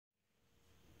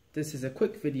This is a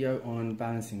quick video on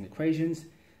balancing equations.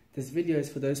 This video is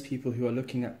for those people who are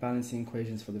looking at balancing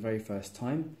equations for the very first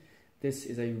time. This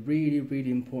is a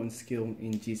really important skill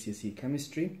in GCSE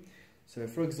chemistry. So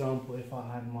for example, if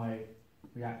I had my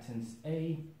reactants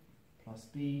A plus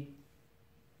B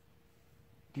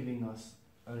giving us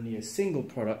only a single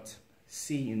product,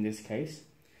 C in this case,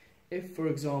 if for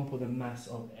example the mass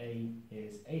of A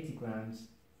is 80 grams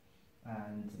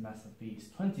and the mass of B is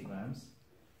 20 grams,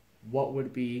 what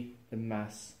would be the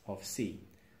mass of C?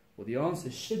 Well, the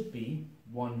answer should be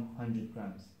 100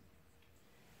 grams.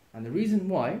 And the reason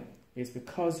why is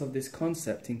because of this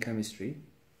concept in chemistry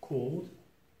called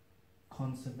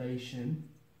conservation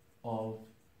of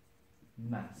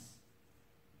mass.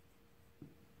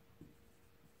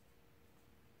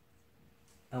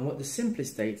 And what this simply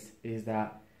states is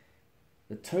that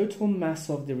the total mass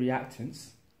of the reactants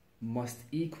must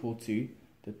equal to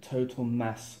the total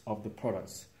mass of the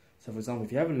products. So for example,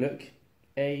 if you have a look,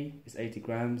 A is 80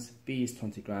 grams, B is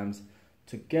 20 grams.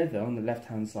 Together on the left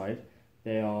hand side,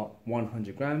 they are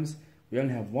 100 grams. We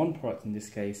only have one product in this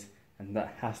case, and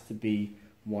that has to be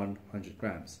 100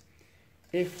 grams.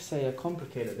 If, say, I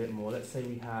complicate it a bit more, let's say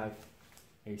we have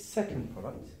a second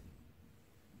product,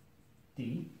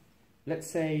 D. Let's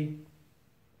say,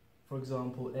 for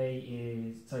example,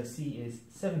 C is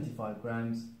 75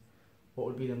 grams. What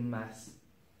would be the mass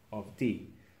of D?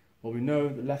 Well, we know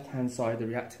the left-hand side, the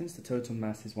reactants, the total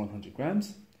mass is 100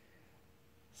 grams.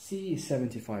 C is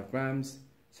 75 grams.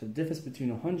 So the difference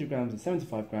between 100 grams and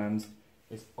 75 grams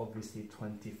is obviously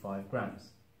 25 grams.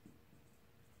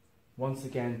 Once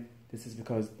again, this is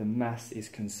because the mass is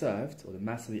conserved, or the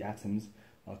mass of the atoms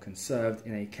are conserved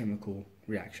in a chemical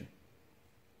reaction.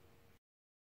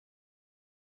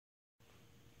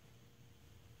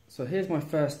 So here's my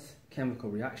first chemical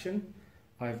reaction.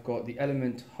 I've got the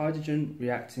element hydrogen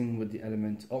reacting with the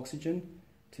element oxygen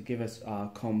to give us our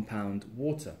compound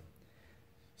water.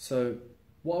 So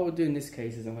what I would do in this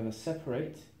case is I'm going to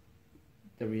separate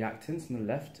the reactants on the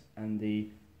left and the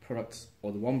products,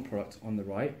 or the one product on the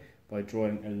right, by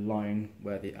drawing a line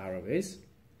where the arrow is.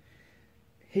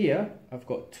 Here I've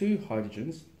got two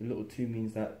hydrogens. The little 2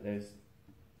 means that there's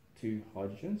two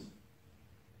hydrogens.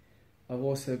 I've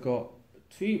also got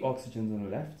two oxygens on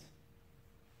the left.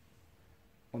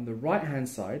 On the right hand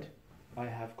side, I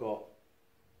have got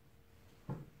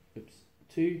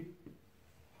two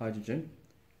hydrogen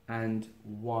and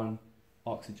one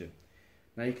oxygen.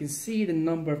 Now you can see the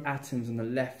number of atoms on the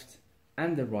left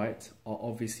and the right are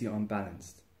obviously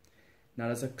unbalanced. Now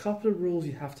there's a couple of rules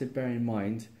you have to bear in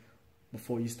mind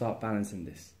before you start balancing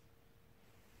this.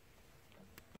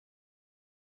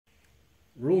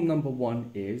 Rule number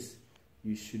 1 is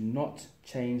you should not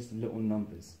change the little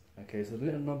numbers. Okay, so the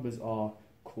little numbers are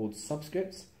called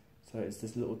subscripts. So it's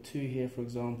this little 2 here, for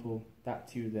example, that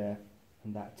 2 there,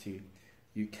 and that 2.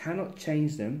 You cannot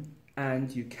change them, and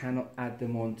you cannot add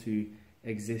them onto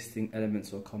existing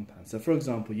elements or compounds. So for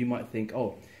example, you might think,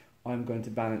 oh, I'm going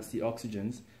to balance the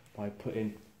oxygens by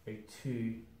putting a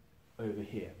 2 over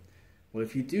here. Well,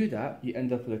 if you do that, you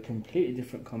end up with a completely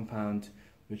different compound,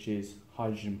 which is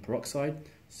hydrogen peroxide,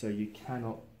 so you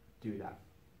cannot do that.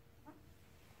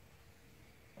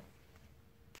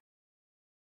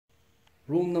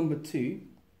 Rule number 2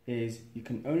 is you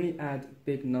can only add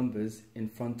big numbers in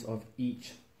front of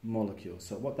each molecule.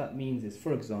 So what that means is,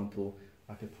 for example,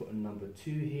 I could put a number 2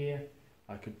 here,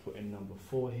 I could put a number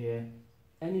 4 here,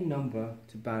 any number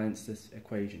to balance this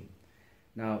equation.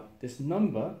 Now this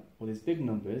number, or these big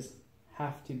numbers,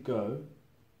 have to go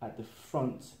at the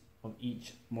front of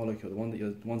each molecule, the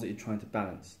ones that you're trying to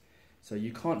balance. So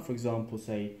you can't, for example,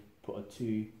 say put a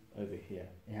 2 over here.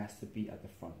 It has to be at the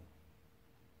front.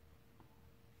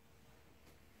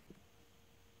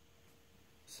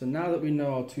 So now that we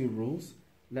know our 2 rules,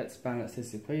 let's balance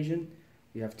this equation.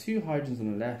 We have 2 hydrogens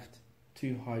on the left,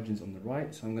 2 hydrogens on the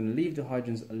right. So I'm going to leave the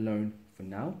hydrogens alone for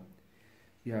now.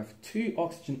 You have 2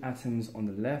 oxygen atoms on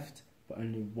the left, but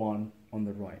only 1 on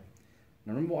the right.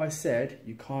 Now remember what I said,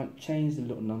 you can't change the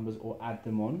little numbers or add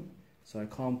them on. So I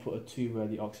can't put a 2 where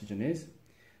the oxygen is.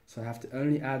 So I have to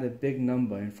only add a big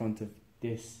number in front of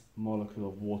this molecule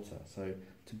of water. So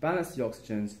to balance the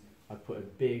oxygens, I put a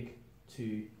big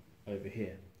 2 over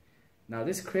here. Now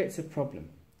this creates a problem,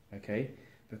 okay?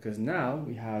 Because now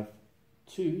we have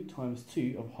 2 times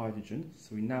 2 of hydrogen.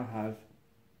 So we now have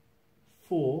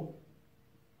 4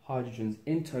 hydrogens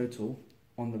in total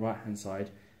on the right hand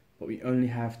side, but we only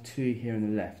have 2 here on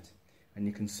the left. And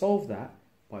you can solve that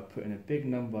by putting a big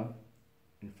number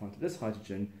in front of this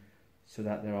hydrogen so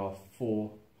that there are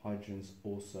 4 hydrogens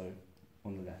also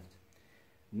on the left.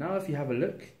 Now if you have a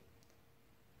look,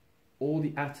 all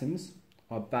the atoms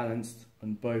are balanced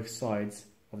on both sides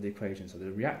of the equation. So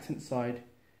the reactant side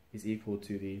is equal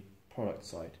to the product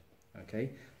side.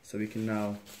 Okay, so we can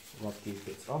now rub these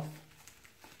bits off,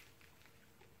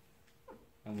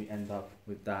 and we end up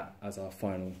with that as our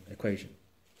final equation.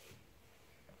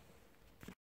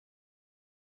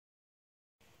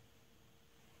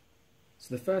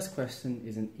 So the first question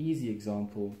is an easy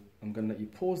example. I'm going to let you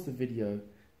pause the video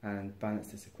and balance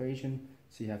this equation.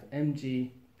 So you have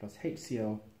Mg plus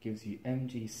HCl gives you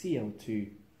MgCl2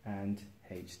 and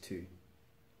H2.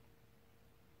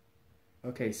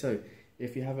 Okay, so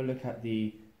if you have a look at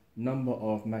the number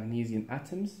of magnesium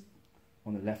atoms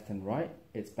on the left and right,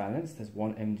 it's balanced. There's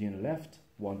one Mg on the left,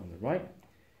 one on the right.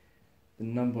 The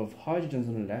number of hydrogens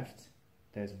on the left,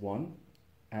 there's one,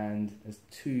 and there's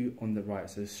two on the right.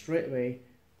 So straight away,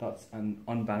 that's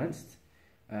unbalanced.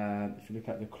 If you look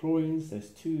at the chlorines, there's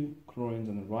two chlorines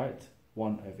on the right,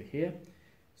 one over here.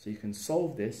 So you can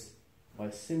solve this by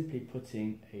simply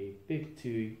putting a big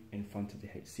 2 in front of the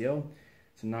HCl.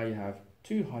 So now you have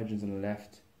two hydrogens on the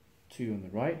left, two on the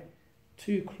right,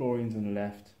 two chlorines on the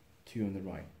left, two on the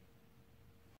right.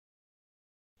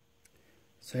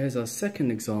 So here's our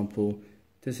second example.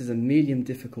 This is a medium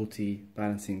difficulty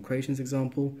balancing equations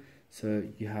example. So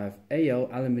you have Al,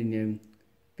 aluminium,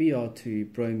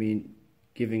 Br2, bromine,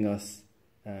 giving us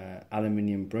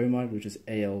aluminium bromide, which is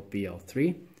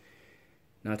AlBr3.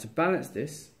 Now to balance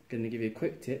this, I'm going to give you a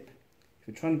quick tip. If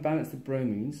you're trying to balance the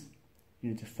bromines, you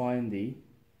need to find the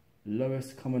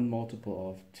lowest common multiple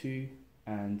of 2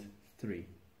 and 3.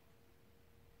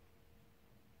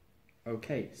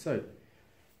 Okay, so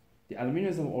the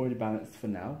aluminiums are already balanced for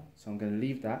now, so I'm going to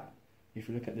leave that. If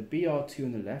you look at the Br2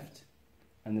 on the left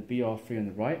and the Br3 on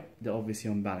the right, they're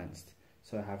obviously unbalanced.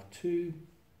 So I have 2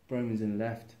 bromines on the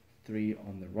left, 3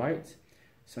 on the right.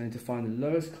 So I need to find the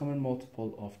lowest common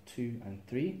multiple of 2 and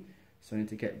 3. So I need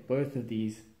to get both of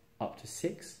these up to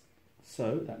 6.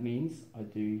 So that means I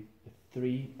do the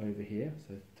 3 over here.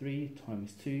 So 3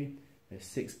 times 2, there's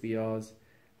 6 BRs.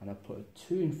 And I put a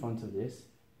 2 in front of this,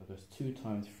 because 2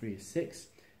 times 3 is 6.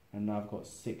 And now I've got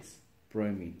 6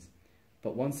 bromines.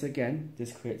 But once again,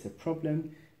 this creates a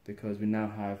problem because we now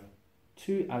have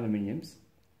 2 aluminiums.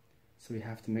 So we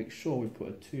have to make sure we put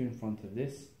a 2 in front of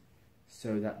this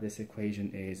so that this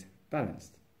equation is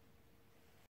balanced.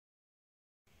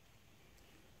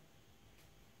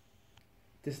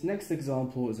 This next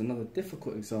example is another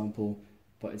difficult example,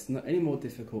 but it's not any more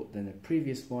difficult than the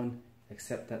previous one,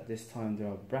 except that this time there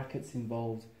are brackets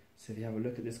involved. So if you have a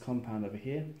look at this compound over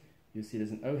here, you'll see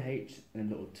there's an OH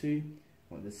and a little 2.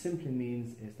 What this simply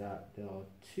means is that there are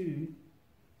 2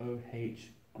 OH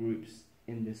groups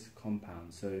in this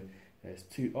compound. So there's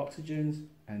 2 oxygens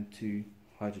and 2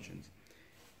 hydrogens.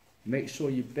 Make sure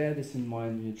you bear this in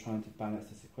mind when you're trying to balance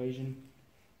this equation.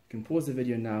 You can pause the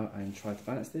video now and try to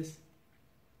balance this.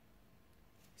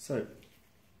 So, I'm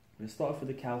going to start off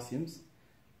with the calciums.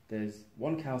 There's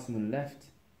 1 calcium on the left,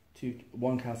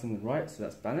 1 calcium on the right, so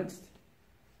that's balanced.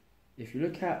 If you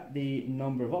look at the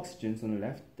number of oxygens on the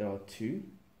left, there are 2.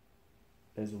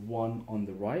 There's 1 on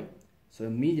the right, so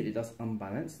immediately that's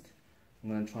unbalanced. I'm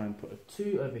going to try and put a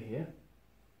 2 over here.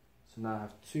 So now I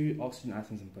have 2 oxygen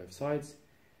atoms on both sides.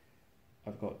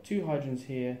 I've got 2 hydrogens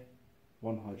here,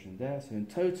 1 hydrogen there. So in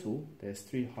total, there's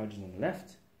 3 hydrogens on the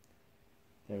left.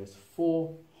 There is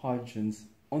 4 hydrogens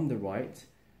on the right.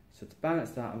 So to balance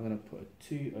that, I'm going to put a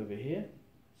 2 over here.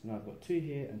 So now I've got 2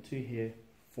 here and 2 here,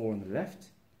 4 on the left.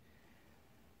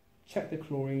 Check the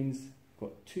chlorines.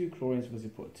 Got 2 chlorines because you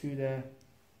put 2 there,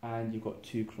 and you've got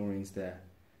 2 chlorines there.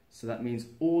 So that means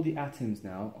all the atoms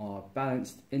now are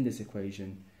balanced in this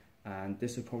equation, and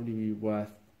this will probably be worth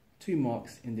 2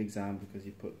 marks in the exam because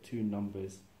you put 2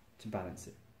 numbers to balance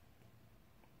it.